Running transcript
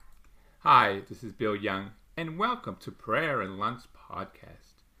Hi, this is Bill Young, and welcome to Prayer and Lunch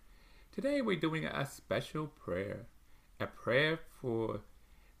Podcast. Today we're doing a special prayer, a prayer for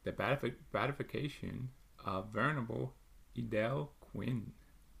the beatification of Venerable Edel Quinn.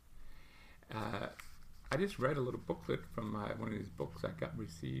 I just read a little booklet from one of these books I got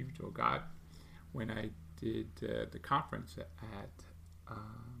when I did the conference at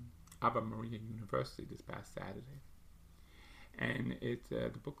Ave Maria University this past Saturday. And it's the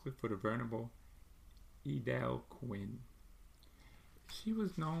booklet for the Venerable Edel Quinn. She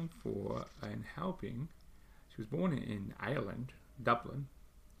was known for helping. She was born in Ireland, Dublin,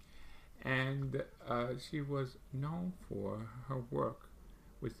 and she was known for her work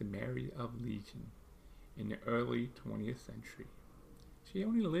with the Mary of Legion in the early 20th century. She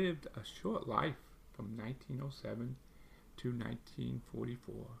only lived a short life from 1907 to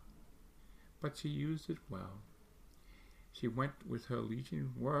 1944, but she used it well. She went with her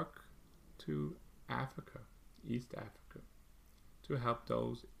Legion work to Africa, East Africa, to help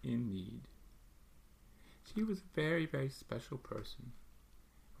those in need. She was a very, very special person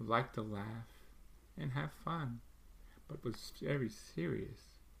who liked to laugh and have fun, but was very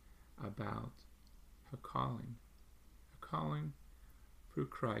serious about her calling through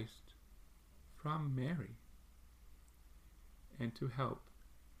Christ from Mary, and to help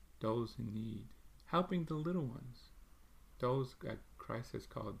those in need, helping the little ones. Those that Christ has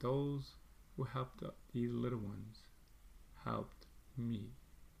called, those who helped these little ones, helped me.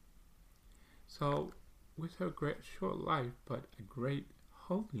 So, with her great short life, but a great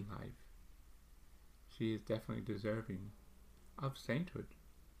holy life, she is definitely deserving of sainthood.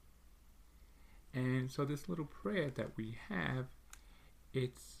 And so this little prayer that we have,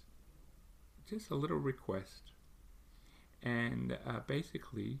 it's just a little request. And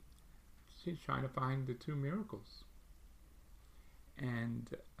basically, she's trying to find the two miracles. And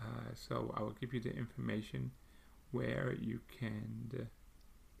so I will give you the information where you can,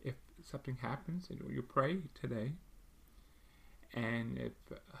 if something happens, you pray today. And if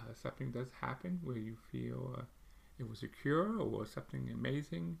something does happen where you feel it was a cure or something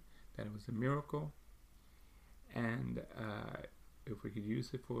amazing, that it was a miracle, and if we could use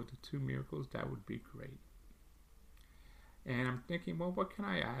it for the two miracles, that would be great. And I'm thinking, well, what can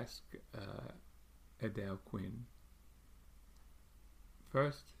I ask Edel Quinn?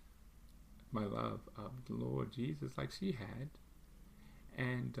 First, my love of the Lord Jesus like she had,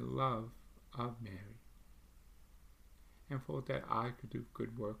 and the love of Mary. And for that I could do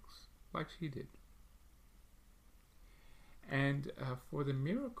good works like she did. And for the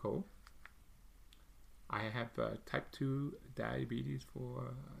miracle, I have type 2 diabetes for,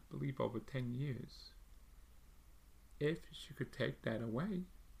 I believe, over 10 years. If she could take that away,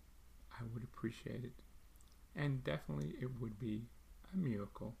 I would appreciate it. And definitely it would be a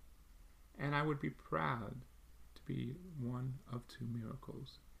miracle, and I would be proud to be one of two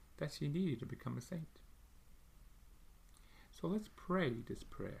miracles that she needed to become a saint. So let's pray this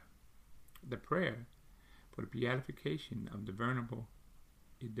prayer, the prayer for the beatification of the Venerable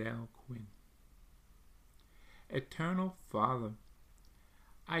Edel Quinn. Eternal Father,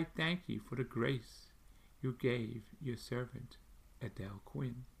 I thank you for the grace you gave your servant Edel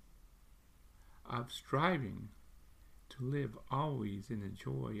Quinn of striving to live always in the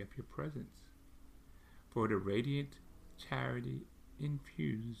joy of your presence, for the radiant charity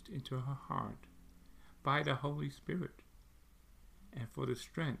infused into her heart by the Holy Spirit, and for the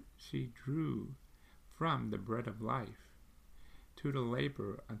strength she drew from the bread of life to the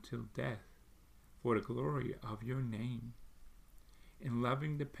labor until death for the glory of your name, in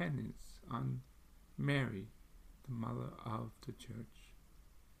loving dependence on Mary, the Mother of the Church.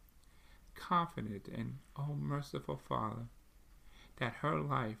 Confident and, oh merciful Father, that her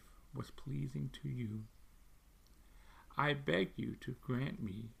life was pleasing to you, I beg you to grant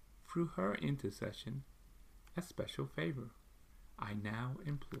me, through her intercession, a special favor. I now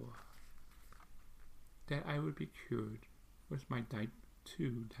implore that I would be cured with my type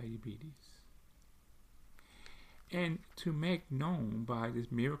 2 diabetes, and to make known by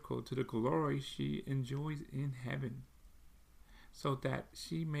this miracle to the glory she enjoys in heaven, so that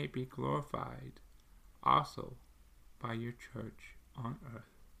she may be glorified also by your church on earth.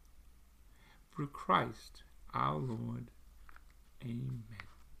 Through Christ our Lord. Amen.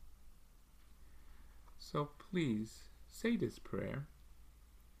 So please say this prayer.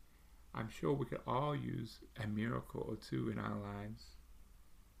 I'm sure we could all use a miracle or two in our lives.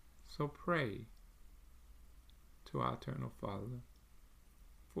 So pray to our Eternal Father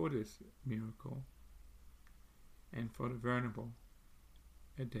for this miracle and for the Venerable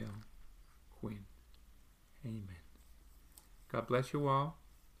Edel Quinn. Amen. God bless you all,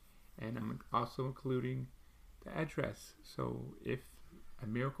 And I'm also including the address. So if a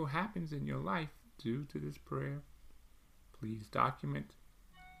miracle happens in your life due to this prayer, please document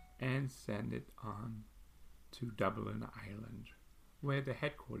and send it on to Dublin, Ireland, where the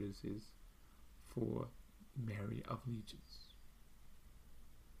headquarters is for Mary of Legions.